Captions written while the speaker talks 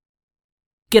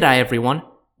G'day everyone,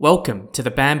 welcome to the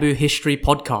Bamboo History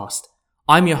Podcast.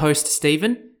 I'm your host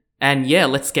Stephen, and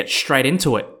let's get straight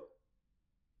into it.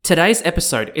 Today's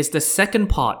episode is the second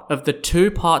part of the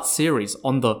two-part series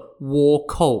on the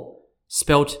Wokou,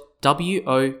 spelt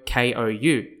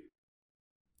W-O-K-O-U.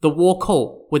 The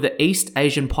Wokou were the East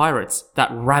Asian pirates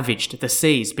that ravaged the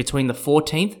seas between the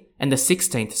 14th and the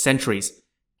 16th centuries.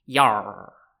 Yarr!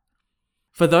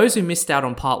 For those who missed out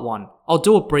on part 1, I'll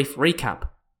do a brief recap.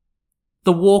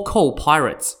 The Wokou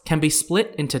pirates can be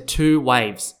split into two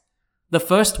waves. The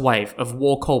first wave of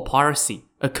Wokou piracy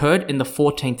occurred in the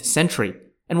 14th century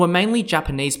and were mainly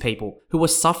Japanese people who were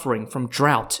suffering from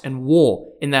drought and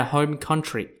war in their home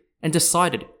country and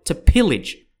decided to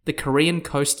pillage the Korean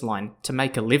coastline to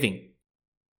make a living.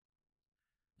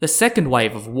 The second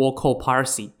wave of Wokou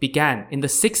piracy began in the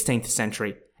 16th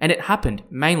century, and it happened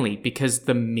mainly because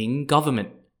the Ming government,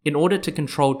 in order to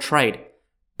control trade,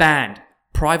 banned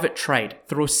private trade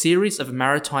through a series of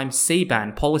maritime sea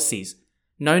ban policies,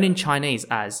 known in Chinese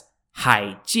as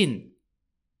haijin.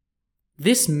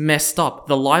 This messed up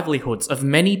the livelihoods of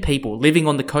many people living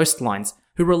on the coastlines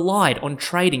who relied on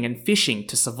trading and fishing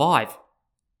to survive.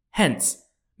 Hence,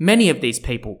 many of these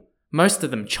people, most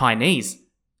of them Chinese,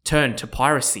 turned to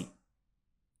piracy.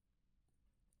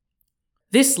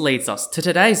 This leads us to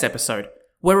today's episode,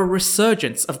 where a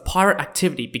resurgence of pirate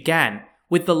activity began,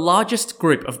 with the largest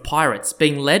group of pirates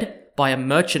being led by a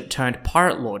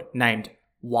merchant-turned-pirate lord named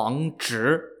Wang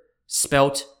Zhi,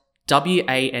 spelt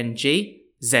W-A-N-G-Z-H-I.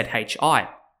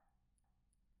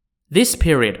 This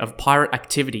period of pirate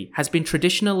activity has been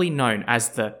traditionally known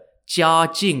as the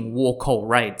Jiajing Wokou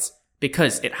raids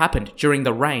because it happened during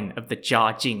the reign of the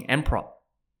Jiajing Emperor.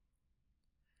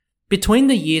 Between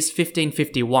the years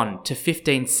 1551 to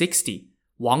 1560,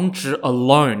 Wang Zhi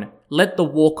alone led the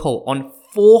Wokou on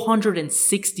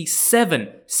 467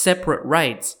 separate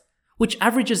raids, which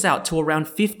averages out to around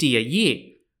 50 a year.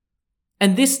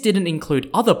 And this didn't include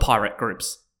other pirate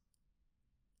groups.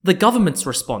 The government's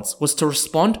response was to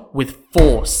respond with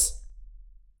force.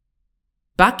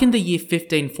 Back in the year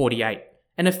 1548,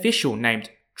 an official named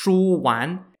Zhu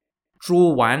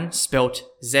Wan spelt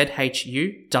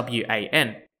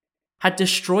Z-H-U-W-A-N, had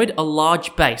destroyed a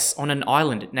large base on an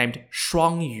island named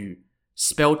Shuangyu,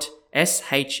 spelt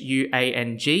S-H-U-A-N-G-Y-U,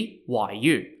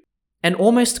 and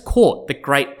almost caught the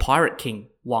great pirate king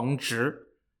Wang Zhi.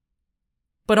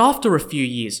 But after a few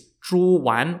years, Zhu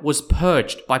Wan was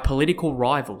purged by political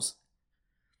rivals.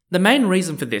 The main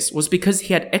reason for this was because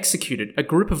he had executed a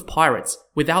group of pirates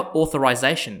without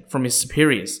authorization from his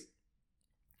superiors.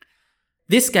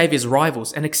 This gave his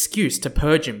rivals an excuse to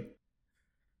purge him.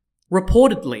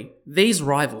 Reportedly, these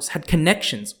rivals had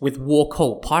connections with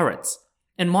Wokou pirates,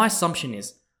 and my assumption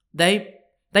is they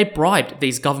bribed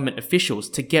these government officials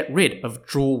to get rid of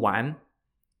Zhu Wan.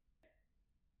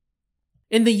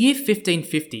 In the year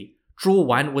 1550, Zhu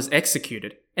Wan was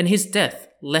executed, and his death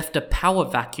left a power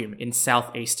vacuum in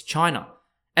southeast China,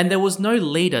 and there was no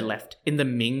leader left in the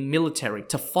Ming military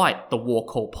to fight the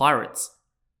Wokou pirates.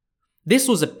 This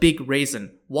was a big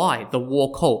reason why the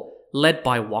Wokou, led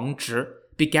by Wang Zhi,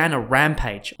 began a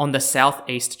rampage on the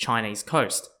southeast Chinese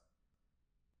coast.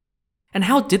 And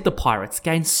how did the pirates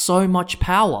gain so much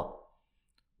power?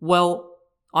 Well,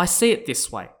 I see it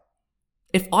this way.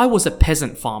 If I was a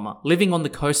peasant farmer living on the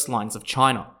coastlines of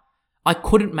China, I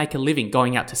couldn't make a living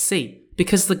going out to sea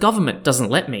because the government doesn't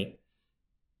let me.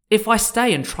 If I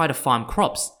stay and try to farm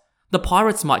crops, the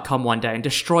pirates might come one day and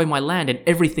destroy my land and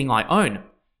everything I own.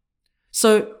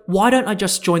 So why don't I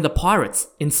just join the pirates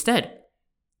instead?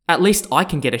 At least I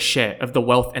can get a share of the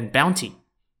wealth and bounty.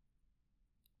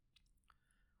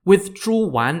 With Zhu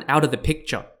Wan out of the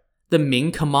picture, the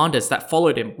Ming commanders that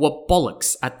followed him were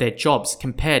bollocks at their jobs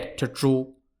compared to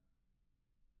Zhu.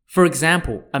 For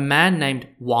example, a man named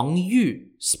Wang Yu,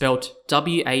 spelt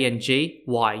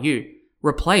W-A-N-G-Y-U,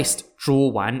 replaced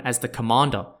Zhu Wan as the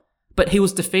commander, but he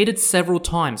was defeated several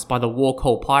times by the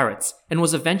Wokou pirates and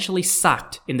was eventually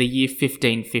sacked in the year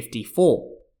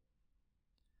 1554.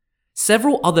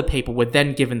 Several other people were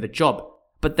then given the job,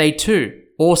 but they too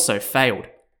also failed.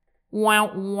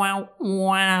 Wow, wow,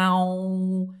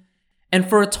 wow. And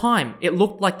for a time, it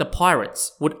looked like the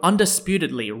pirates would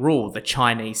undisputedly rule the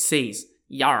Chinese seas.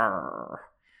 Yarr.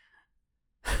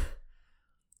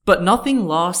 But nothing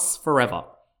lasts forever,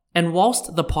 and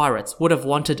whilst the pirates would have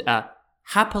wanted a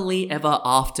happily ever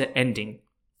after ending,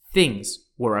 things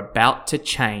were about to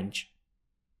change.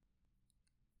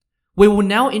 We will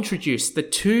now introduce the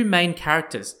two main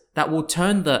characters that will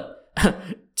turn the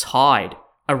tide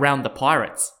around the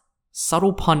pirates.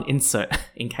 Subtle pun insert,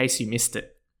 in case you missed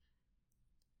it.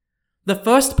 The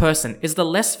first person is the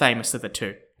less famous of the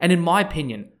two, and in my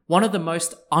opinion, one of the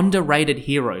most underrated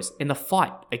heroes in the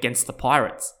fight against the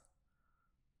pirates.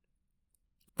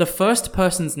 The first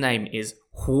person's name is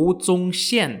Hu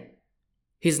Zongxian.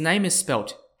 His name is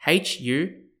spelt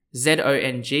Huzongxian.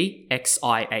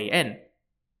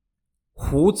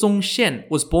 Hu Zongxian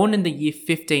was born in the year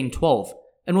 1512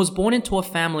 and was born into a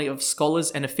family of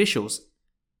scholars and officials,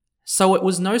 so it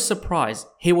was no surprise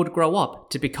he would grow up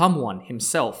to become one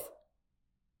himself.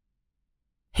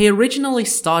 He originally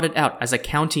started out as a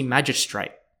county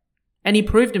magistrate, and he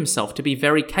proved himself to be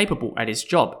very capable at his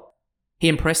job. He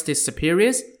impressed his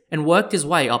superiors and worked his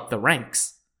way up the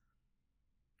ranks.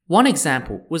 One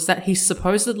example was that he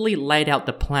supposedly laid out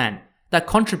the plan that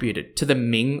contributed to the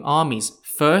Ming army's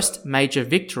first major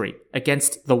victory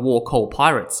against the Wokou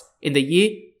pirates in the year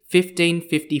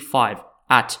 1555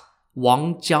 at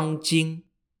Wangjiangjing.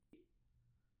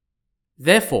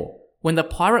 Therefore, when the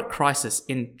pirate crisis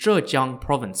in Zhejiang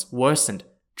province worsened,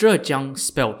 Zhejiang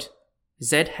spelt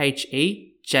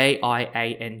Zhejiang,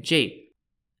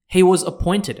 he was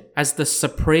appointed as the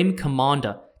supreme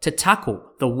commander to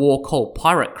tackle the Wokou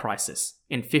pirate crisis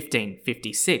in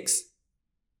 1556.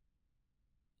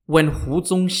 When Hu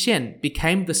Zongxian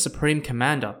became the supreme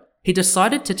commander, he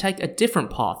decided to take a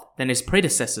different path than his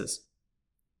predecessors.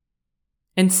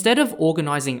 Instead of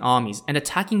organizing armies and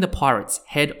attacking the pirates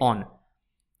head-on,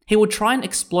 he would try and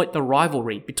exploit the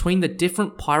rivalry between the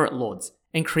different pirate lords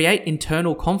and create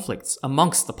internal conflicts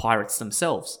amongst the pirates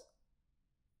themselves.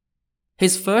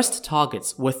 His first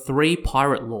targets were 3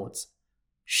 pirate lords: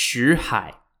 Xu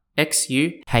Hai,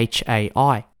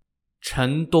 Xuhai,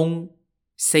 Chen Dong,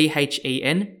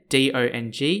 Chendong,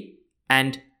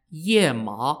 and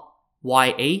Yema,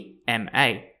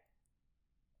 Yema.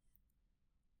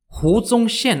 Hu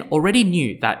Zongxian already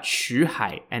knew that Xu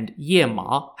Hai and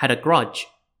Yema had a grudge.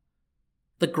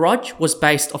 The grudge was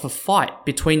based off a fight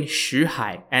between Xu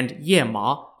Hai and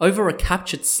Yema over a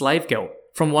captured slave girl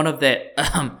from one of their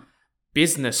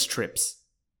business trips.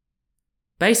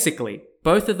 Basically,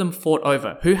 both of them fought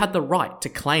over who had the right to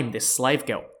claim this slave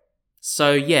girl.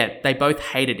 So yeah, they both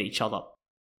hated each other.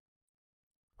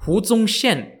 Hu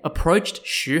Zongxian approached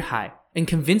Xu Hai and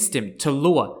convinced him to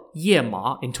lure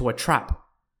Yema into a trap.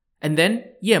 And then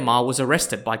Yema was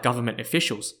arrested by government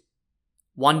officials.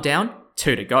 1 down,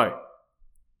 2 to go.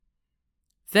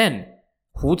 Then,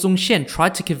 Hu Zongxian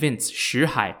tried to convince Xu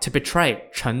Hai to betray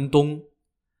Chen Dong.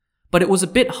 But it was a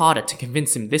bit harder to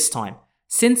convince him this time,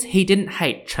 since he didn't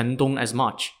hate Chen Dong as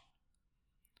much.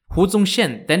 Hu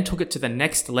Zongxian then took it to the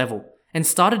next level and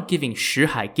started giving Xu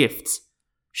Hai gifts.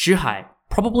 Xu Hai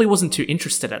probably wasn't too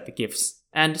interested at the gifts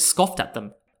and scoffed at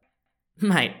them.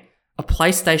 Mate, a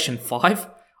PlayStation 5?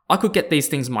 I could get these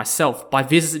things myself by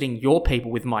visiting your people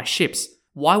with my ships.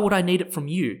 Why would I need it from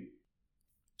you?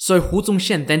 So Hu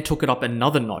Zongxian then took it up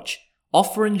another notch,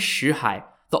 offering Xu Hai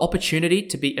the opportunity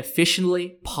to be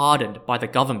officially pardoned by the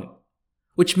government,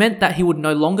 which meant that he would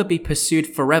no longer be pursued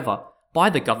forever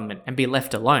by the government and be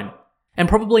left alone, and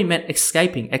probably meant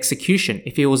escaping execution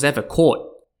if he was ever caught.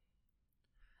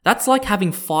 That's like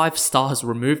having 5 stars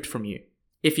removed from you.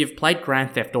 If you've played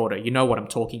Grand Theft Auto, you know what I'm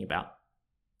talking about.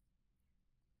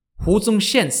 Hu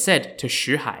Zongxian said to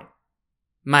Xu Hai,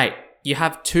 "Mate, you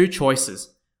have 2 choices.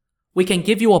 We can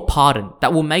give you a pardon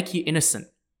that will make you innocent.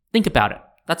 Think about it.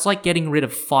 That's like getting rid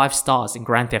of 5 stars in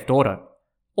Grand Theft Auto.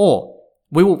 Or,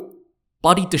 we will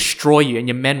bloody destroy you and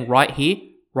your men right here,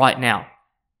 right now.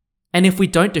 And if we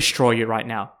don't destroy you right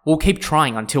now, we'll keep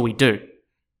trying until we do."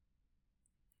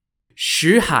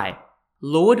 Xu Hai,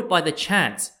 lured by the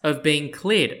chance of being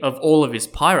cleared of all of his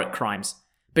pirate crimes,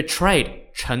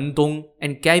 betrayed Chen Dong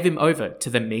and gave him over to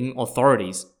the Ming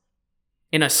authorities.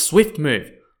 In a swift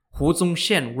move, Hu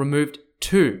Zongxian removed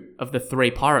 2 of the 3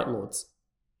 pirate lords.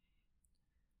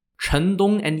 Chen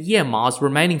Dong and Yema's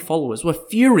remaining followers were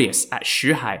furious at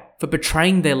Xu Hai for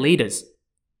betraying their leaders.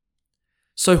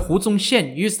 So Hu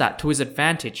Zongxian used that to his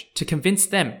advantage to convince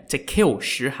them to kill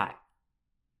Xu Hai.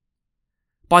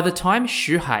 By the time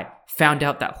Xu Hai found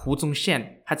out that Hu Zongxian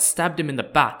had stabbed him in the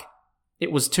back,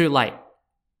 it was too late.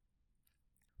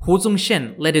 Hu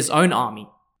Zongxian led his own army,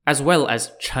 as well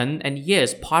as Chen and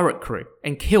Ye's pirate crew,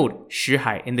 and killed Xu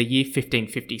Hai in the year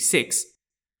 1556.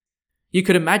 You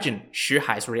could imagine Xu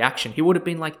Hai's reaction. He would have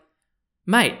been like,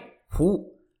 Mate,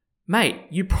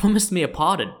 you promised me a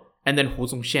pardon." And then Hu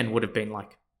Zongxian would have been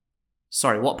like,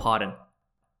 "Sorry, what pardon?"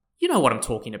 "You know what I'm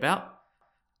talking about."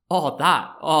 "Oh,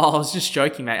 that. Oh, I was just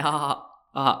joking, mate.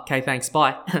 Okay, thanks,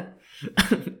 bye."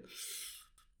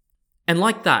 And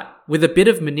like that, with a bit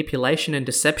of manipulation and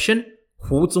deception,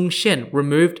 Hu Zongxian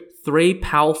removed 3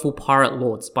 powerful pirate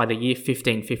lords by the year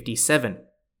 1557.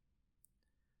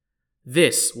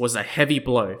 This was a heavy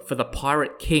blow for the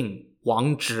pirate king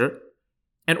Wang Zhi,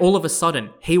 and all of a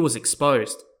sudden he was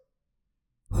exposed.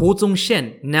 Hu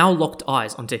Zongxian now locked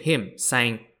eyes onto him,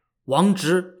 saying, "Wang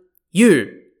Zhi,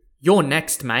 you're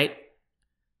next, mate."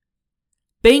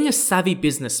 Being a savvy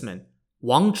businessman,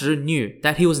 Wang Zhi knew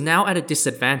that he was now at a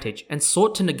disadvantage and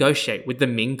sought to negotiate with the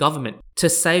Ming government to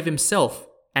save himself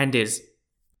and his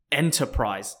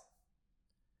enterprise.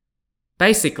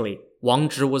 Basically, Wang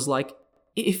Zhi was like,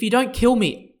 "If you don't kill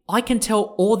me, I can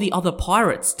tell all the other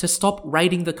pirates to stop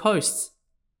raiding the coasts."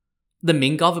 The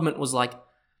Ming government was like,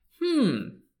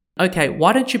 okay,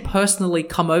 why don't you personally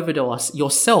come over to us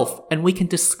yourself and we can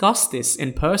discuss this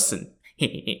in person?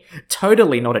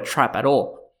 Totally not a trap at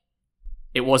all.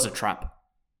 It was a trap.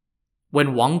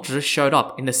 When Wang Zhi showed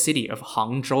up in the city of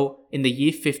Hangzhou in the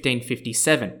year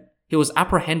 1557, he was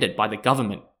apprehended by the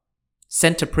government,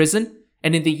 sent to prison,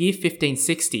 and in the year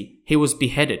 1560, he was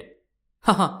beheaded.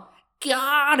 Haha,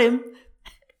 got him!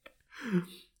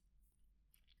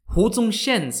 Hu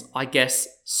Zongxian's, I guess,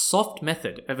 soft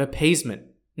method of appeasement,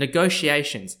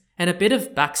 negotiations, and a bit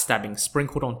of backstabbing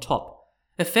sprinkled on top,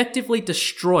 effectively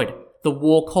destroyed the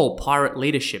Wokou pirate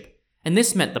leadership, and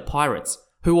this meant the pirates,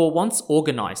 who were once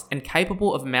organized and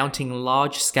capable of mounting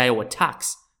large-scale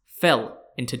attacks, fell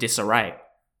into disarray.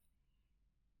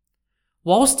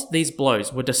 Whilst these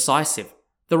blows were decisive,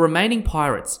 the remaining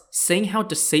pirates, seeing how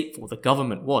deceitful the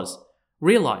government was,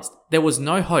 realized there was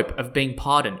no hope of being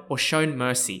pardoned or shown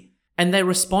mercy, and they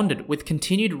responded with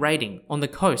continued raiding on the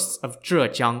coasts of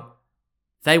Zhejiang.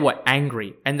 They were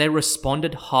angry and they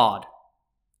responded hard.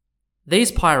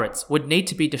 These pirates would need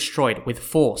to be destroyed with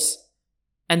force.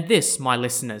 And this, my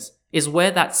listeners, is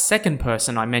where that second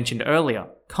person I mentioned earlier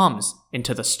comes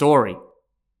into the story.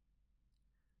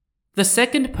 The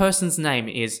second person's name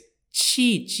is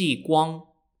Qi Jiguang,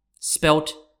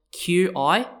 spelt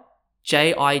Qijiguang.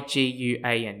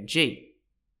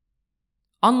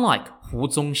 Unlike Hu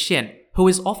Zongxian, who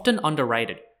is often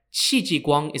underrated, Qi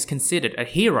Jiguang is considered a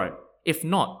hero, if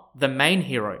not the main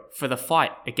hero for the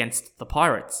fight against the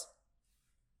pirates.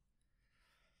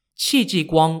 Qi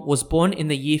Jiguang was born in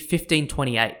the year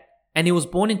 1528, and he was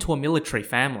born into a military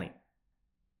family.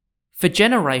 For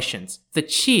generations, the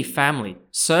Qi family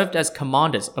served as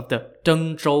commanders of the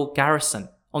Dengzhou garrison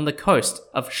on the coast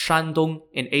of Shandong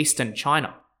in eastern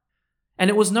China. And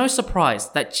it was no surprise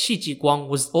that Qi Jiguang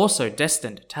was also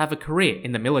destined to have a career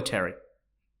in the military.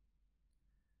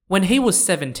 When he was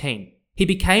 17, he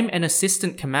became an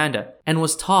assistant commander and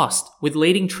was tasked with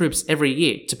leading troops every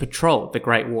year to patrol the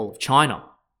Great Wall of China.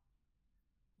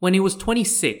 When he was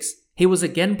 26, he was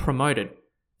again promoted.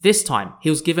 This time, he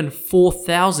was given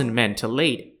 4,000 men to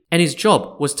lead, and his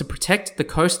job was to protect the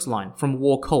coastline from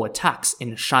Wokou attacks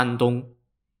in Shandong.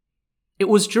 It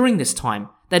was during this time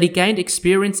that he gained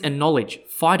experience and knowledge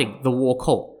fighting the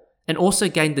Wokou, and also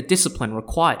gained the discipline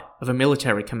required of a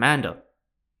military commander.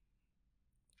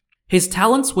 His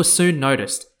talents were soon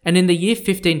noticed, and in the year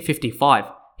 1555,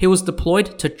 he was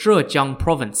deployed to Zhejiang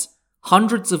province,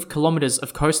 hundreds of kilometers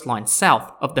of coastline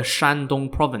south of the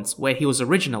Shandong province where he was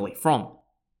originally from.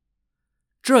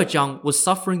 Zhejiang was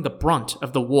suffering the brunt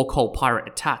of the Wokou pirate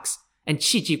attacks, and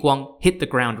Qi Jiguang hit the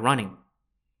ground running.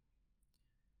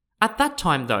 At that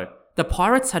time though, the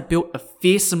pirates had built a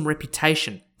fearsome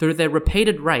reputation through their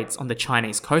repeated raids on the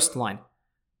Chinese coastline.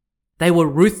 They were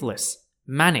ruthless,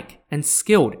 manic, and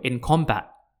skilled in combat,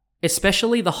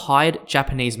 especially the hired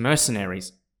Japanese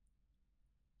mercenaries.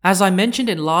 As I mentioned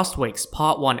in last week's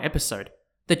Part 1 episode,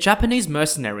 the Japanese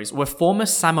mercenaries were former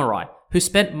samurai who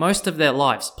spent most of their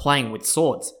lives playing with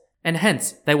swords, and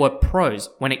hence they were pros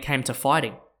when it came to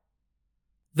fighting.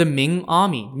 The Ming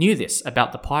army knew this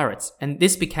about the pirates, and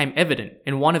this became evident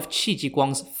in one of Qi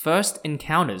Jiguang's first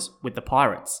encounters with the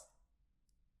pirates.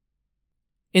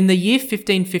 In the year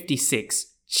 1556,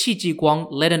 Qi Jiguang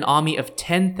led an army of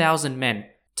 10,000 men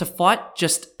to fight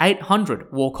just 800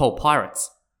 Wokou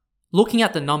pirates. Looking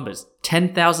at the numbers,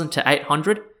 10,000 to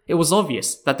 800, it was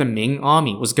obvious that the Ming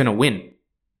army was going to win.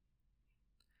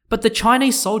 But the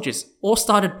Chinese soldiers all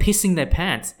started pissing their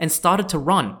pants and started to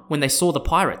run when they saw the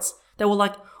pirates. They were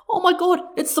like, "Oh my god,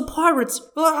 it's the pirates!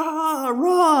 Ah,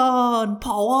 run!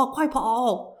 跑啊，快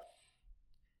跑!"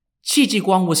 Qi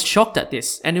Jiguang was shocked at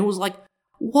this, and it was like,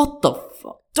 "What the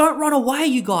fuck? Don't run away,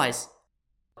 you guys!"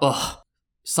 Ugh,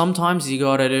 sometimes you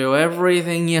gotta do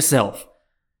everything yourself.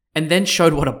 And then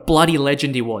showed what a bloody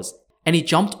legend he was, and he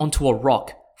jumped onto a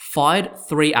rock, fired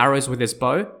 3 arrows with his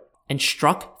bow, and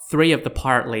struck 3 of the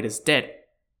pirate leaders dead.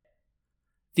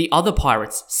 The other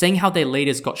pirates, seeing how their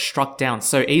leaders got struck down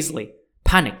so easily,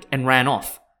 panicked and ran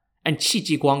off, and Qi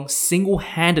Jiguang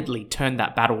single-handedly turned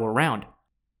that battle around.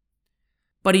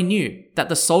 But he knew that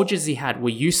the soldiers he had were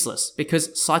useless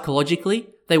because psychologically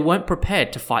they weren't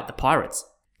prepared to fight the pirates,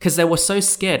 because they were so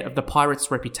scared of the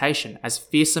pirates' reputation as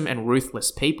fearsome and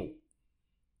ruthless people.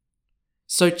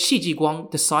 So Qi Jiguang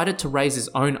decided to raise his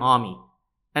own army,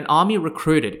 an army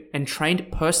recruited and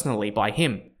trained personally by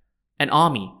him, an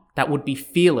army that would be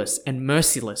fearless and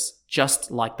merciless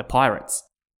just like the pirates.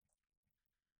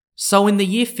 So in the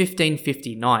year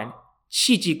 1559,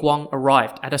 Qi Jiguang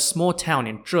arrived at a small town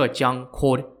in Zhejiang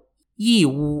called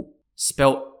Yiwu,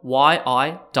 spelt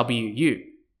Y-I-W-U,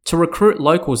 to recruit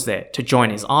locals there to join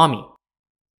his army.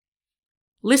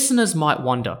 Listeners might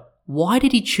wonder, why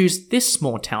did he choose this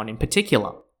small town in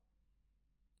particular?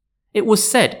 It was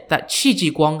said that Qi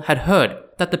Jiguang had heard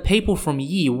that the people from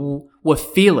Yiwu were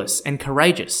fearless and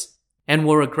courageous, and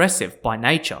were aggressive by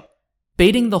nature,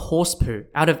 beating the horse poo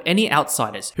out of any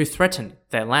outsiders who threatened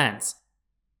their lands.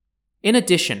 In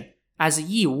addition, as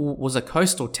Yiwu was a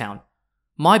coastal town,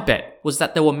 my bet was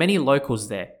that there were many locals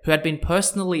there who had been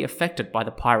personally affected by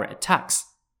the pirate attacks.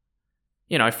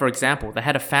 For example, they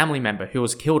had a family member who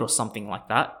was killed or something like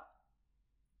that.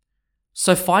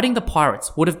 So fighting the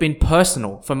pirates would have been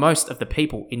personal for most of the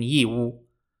people in Yiwu,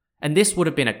 and this would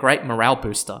have been a great morale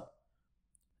booster.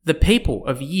 The people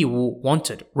of Yiwu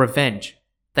wanted revenge.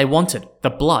 They wanted the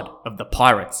blood of the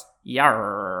pirates.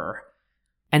 Yarrr.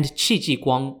 And Qi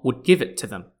Jiguang would give it to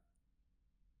them.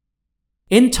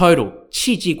 In total,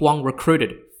 Qi Jiguang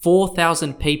recruited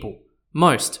 4,000 people,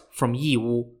 most from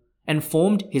Yiwu, and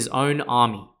formed his own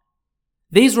army.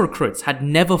 These recruits had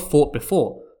never fought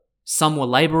before. Some were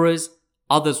labourers,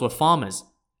 others were farmers,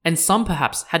 and some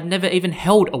perhaps had never even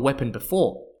held a weapon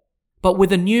before. But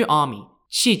with a new army,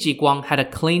 Qi Jiguang had a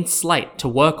clean slate to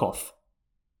work off.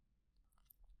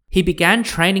 He began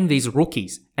training these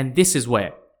rookies, and this is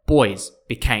where boys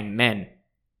became men.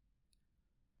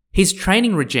 His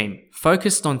training regime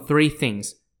focused on 3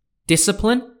 things: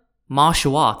 discipline,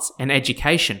 martial arts, and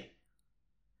education.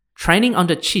 Training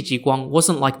under Qi Jiguang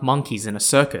wasn't like monkeys in a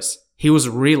circus. He was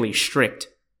really strict.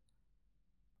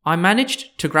 I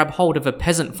managed to grab hold of a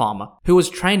peasant farmer who was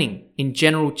training in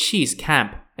General Qi's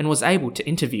camp and was able to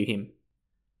interview him.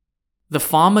 The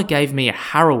farmer gave me a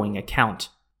harrowing account.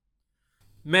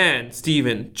 Man,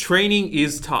 Stephen, training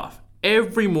is tough.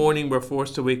 Every morning we're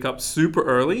forced to wake up super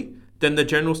early, then the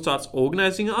general starts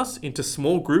organizing us into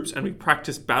small groups and we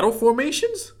practice battle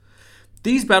formations?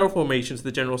 These battle formations,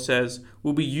 the general says,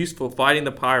 will be useful fighting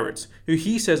the pirates, who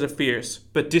he says are fierce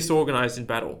but disorganized in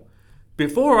battle.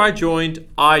 Before I joined,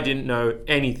 I didn't know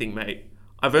anything, mate.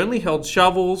 I've only held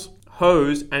shovels,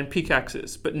 hoes, and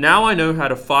pickaxes, but now I know how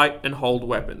to fight and hold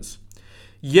weapons.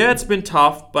 Yeah, it's been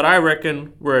tough, but I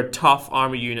reckon we're a tough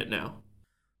army unit now.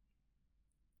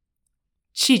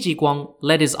 Qi Jiguang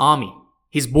led his army,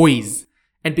 his boys,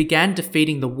 and began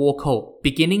defeating the Wokou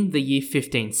beginning the year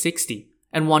 1560,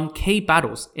 and won key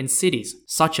battles in cities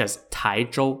such as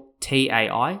Taizhou,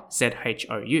 Taizhou.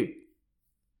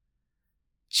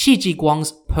 Qi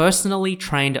Jiguang's personally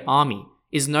trained army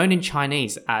is known in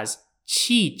Chinese as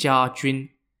Qi Jia Jun,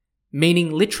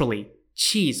 meaning literally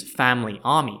Qi's family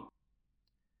army.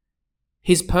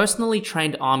 His personally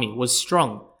trained army was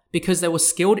strong because they were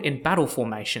skilled in battle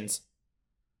formations.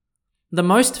 The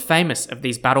most famous of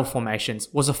these battle formations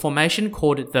was a formation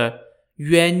called the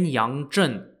Yuan Yang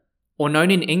Zhen, or known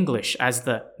in English as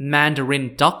the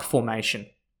Mandarin Duck Formation.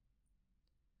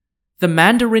 The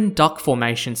Mandarin Duck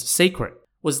Formation's secret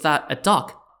was that a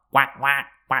duck, whack whack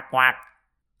whack whack,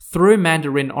 threw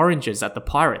mandarin oranges at the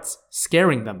pirates,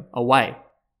 scaring them away.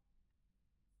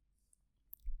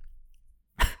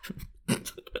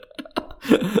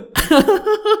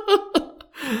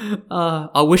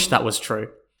 I wish that was true.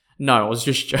 No, I was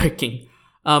just joking.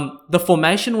 The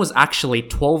formation was actually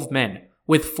 12 men,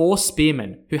 with 4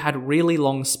 spearmen who had really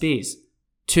long spears,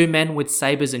 2 men with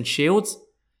sabers and shields,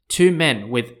 2 men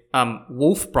with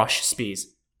wolf brush spears,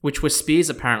 which were spears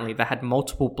apparently that had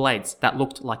multiple blades that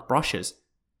looked like brushes,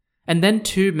 and then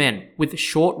 2 men with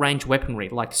short-range weaponry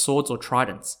like swords or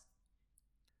tridents.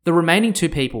 The remaining 2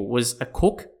 people was a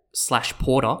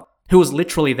cook/porter, who was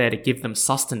literally there to give them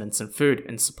sustenance and food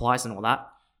and supplies and all that,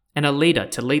 and a leader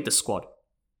to lead the squad.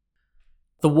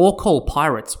 The Wokou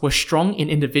pirates were strong in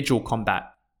individual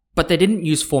combat, but they didn't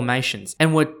use formations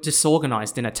and were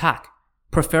disorganized in attack,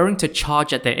 preferring to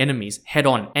charge at their enemies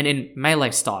head-on and in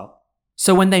melee style.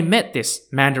 So when they met this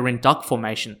Mandarin Duck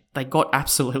Formation, they got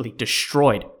absolutely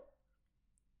destroyed.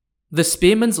 The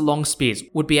spearmen's long spears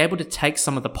would be able to take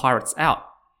some of the pirates out,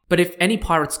 but if any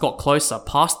pirates got closer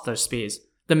past those spears,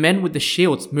 the men with the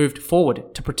shields moved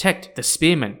forward to protect the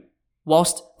spearmen,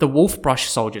 whilst the wolf brush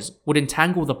soldiers would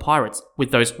entangle the pirates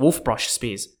with those wolf brush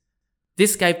spears.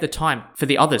 This gave the time for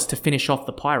the others to finish off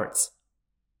the pirates.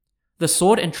 The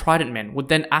sword and trident men would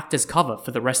then act as cover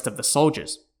for the rest of the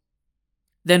soldiers.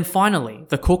 Then finally,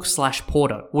 the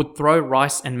cook/porter would throw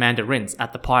rice and mandarins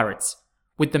at the pirates,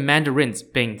 with the mandarins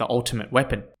being the ultimate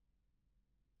weapon.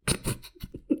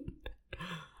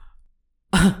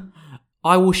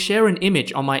 I will share an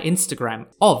image on my Instagram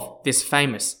of this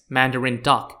famous Mandarin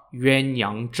duck Yuan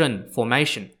Yang Zhen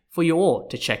formation for you all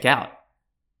to check out.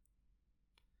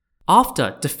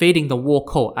 After defeating the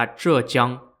Wokou at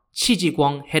Zhejiang, Qi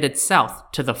Jiguang headed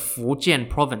south to the Fujian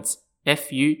province,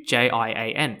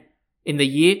 Fujian, in the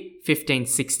year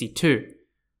 1562,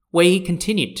 where he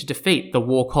continued to defeat the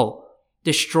Wokou,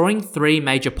 destroying 3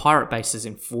 major pirate bases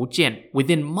in Fujian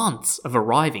within months of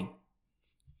arriving.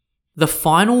 The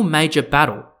final major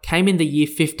battle came in the year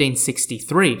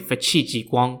 1563 for Qi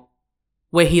Jiguang,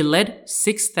 where he led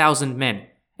 6,000 men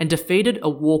and defeated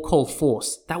a Wokou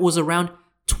force that was around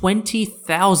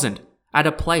 20,000 at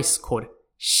a place called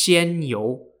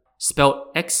Xianyou,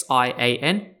 spelled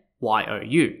Xianyou.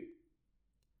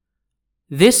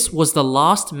 This was the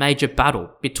last major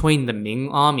battle between the Ming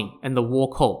army and the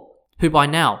Wokou, who by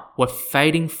now were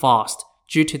fading fast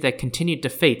due to their continued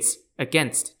defeats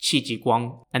against Qi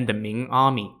Jiguang and the Ming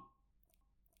army.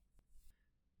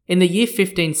 In the year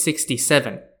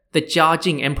 1567, the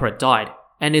Jiajing emperor died,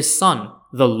 and his son,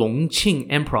 the Longqing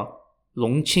emperor,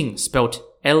 Longqing spelled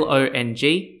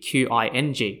Longqing,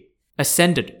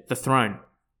 ascended the throne.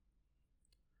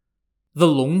 The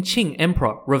Longqing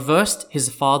emperor reversed his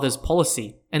father's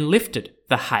policy and lifted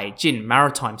the Haijin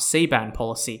maritime sea ban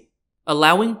policy,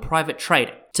 allowing private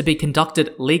trade to be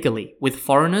conducted legally with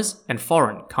foreigners and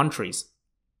foreign countries.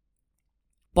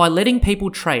 By letting people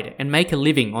trade and make a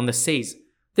living on the seas,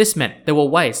 this meant there were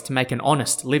ways to make an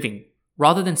honest living,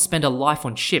 rather than spend a life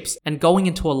on ships and going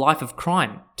into a life of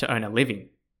crime to earn a living.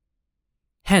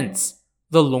 Hence,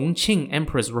 the Longqing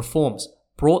emperor's reforms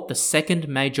brought the second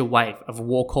major wave of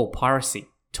Wokou piracy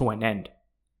to an end.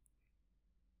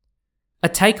 A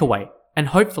takeaway, and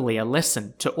hopefully a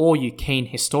lesson to all you keen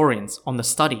historians on the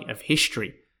study of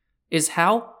history, is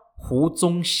how Hu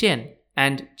Zongxian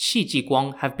and Qi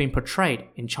Jiguang have been portrayed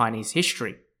in Chinese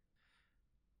history.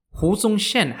 Hu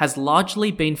Zongxian has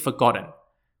largely been forgotten,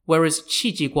 whereas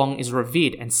Qi Jiguang is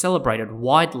revered and celebrated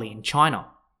widely in China.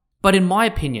 But in my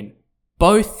opinion,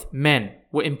 both men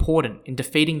were important in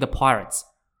defeating the pirates,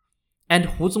 and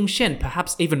Hu Zongxian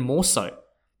perhaps even more so,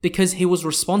 because he was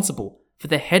responsible for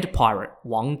the head pirate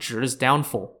Wang Zhi's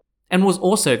downfall, and was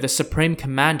also the supreme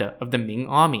commander of the Ming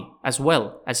army, as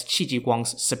well as Qi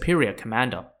Jiguang's superior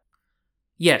commander.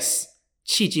 Yes,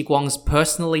 Qi Jiguang's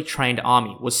personally trained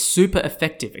army was super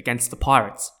effective against the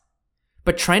pirates,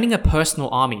 but training a personal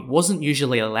army wasn't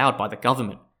usually allowed by the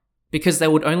government, because they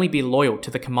would only be loyal to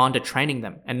the commander training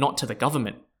them and not to the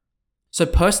government. So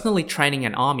personally training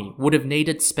an army would have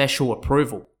needed special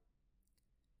approval.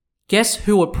 Guess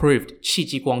who approved Qi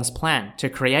Jiguang's plan to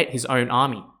create his own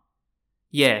army?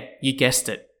 Yeah, you guessed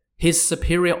it. His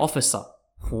superior officer,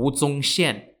 Hu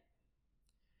Zongxian.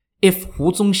 If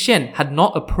Hu Zongxian had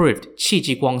not approved Qi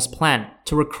Jiguang's plan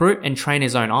to recruit and train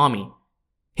his own army,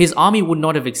 his army would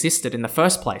not have existed in the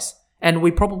first place, and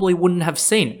we probably wouldn't have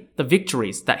seen the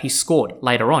victories that he scored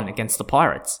later on against the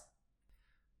pirates.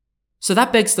 So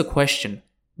that begs the question,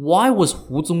 why was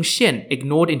Hu Zongxian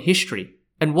ignored in history,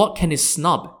 and what can his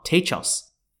snub teach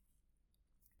us?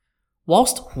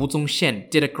 Whilst Hu Zongxian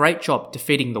did a great job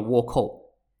defeating the Wokou,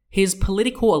 his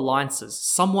political alliances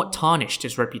somewhat tarnished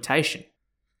his reputation.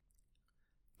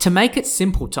 To make it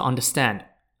simple to understand,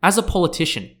 as a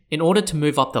politician, in order to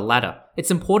move up the ladder, it's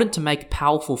important to make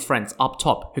powerful friends up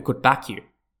top who could back you.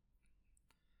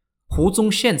 Hu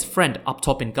Zongxian's friend up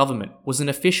top in government was an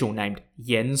official named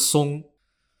Yan Song.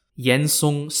 Yan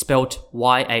Song spelt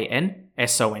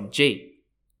Yansong.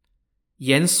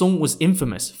 Yan Song was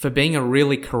infamous for being a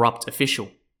really corrupt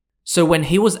official. So when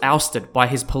he was ousted by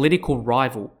his political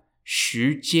rival,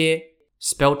 Xu Jie,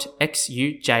 spelt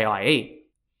Xujie,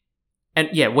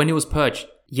 and when he was purged,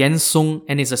 Yan Song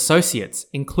and his associates,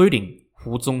 including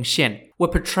Hu Zongxian, were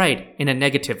portrayed in a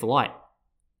negative light.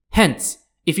 Hence,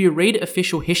 if you read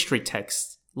official history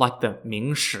texts, like the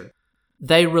Ming Shi,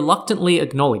 they reluctantly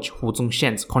acknowledge Hu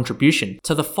Zongxian's contribution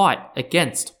to the fight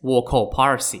against Wokou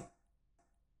piracy.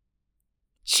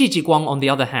 Qi Jiguang, on the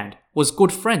other hand, was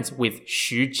good friends with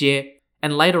Xu Jie,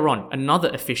 and later on another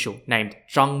official named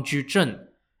Zhang Juzhen,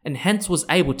 and hence was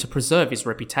able to preserve his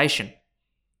reputation.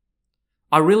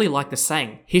 I really like the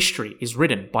saying, history is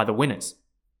written by the winners.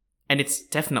 And it's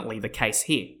definitely the case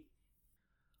here.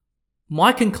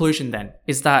 My conclusion then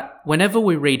is that whenever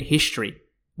we read history,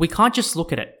 we can't just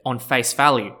look at it on face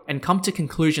value and come to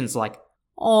conclusions like,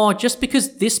 oh, just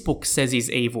because this book says he's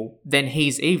evil, then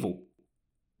he's evil.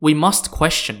 We must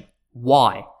question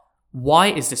why. Why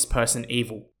is this person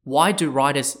evil? Why do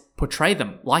writers portray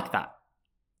them like that?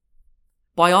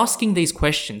 By asking these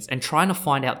questions and trying to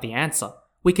find out the answer,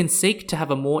 we can seek to have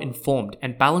a more informed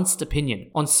and balanced opinion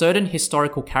on certain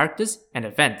historical characters and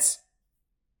events.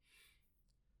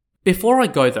 Before I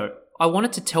go though, I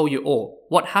wanted to tell you all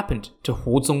what happened to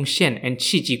Hu Zongxian and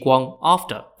Qi Jiguang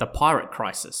after the pirate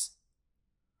crisis.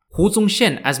 Hu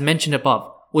Zongxian, as mentioned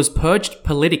above, was purged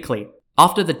politically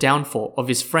after the downfall of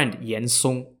his friend Yan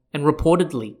Song and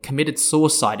reportedly committed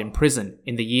suicide in prison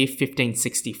in the year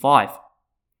 1565.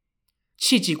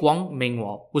 Qi Jiguang,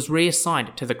 meanwhile, was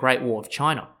reassigned to the Great War of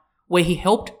China, where he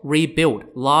helped rebuild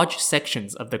large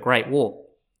sections of the Great Wall,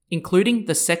 including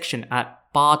the section at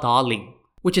Badaling,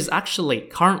 which is actually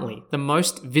currently the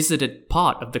most visited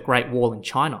part of the Great Wall in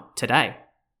China today.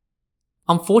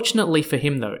 Unfortunately for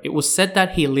him though, it was said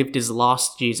that he lived his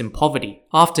last years in poverty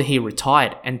after he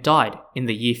retired and died in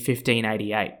the year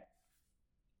 1588.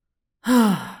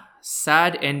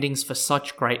 Sad endings for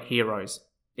such great heroes.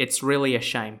 It's really a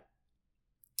shame.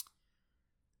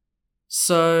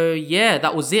 So yeah,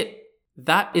 that was it.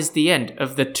 That is the end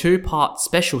of the 2-part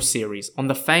special series on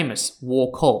the famous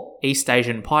Wokou East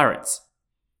Asian pirates.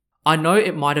 I know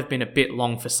it might have been a bit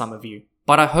long for some of you,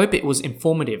 but I hope it was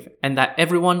informative and that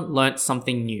everyone learnt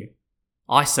something new.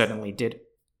 I certainly did.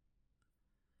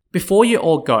 Before you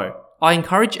all go, I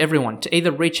encourage everyone to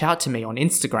either reach out to me on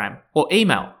Instagram or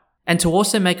email, and to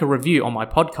also make a review on my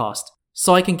podcast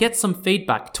so I can get some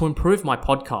feedback to improve my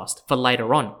podcast for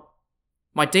later on.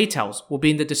 My details will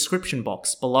be in the description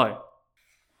box below.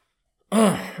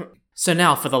 So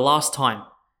now for the last time.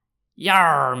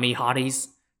 Yarr, me hearties.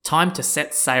 Time to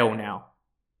set sail now.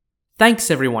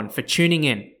 Thanks everyone for tuning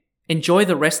in. Enjoy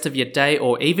the rest of your day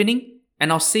or evening,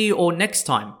 and I'll see you all next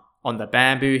time on the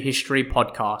Bamboo History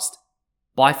Podcast.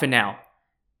 Bye for now.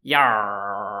 Yarr.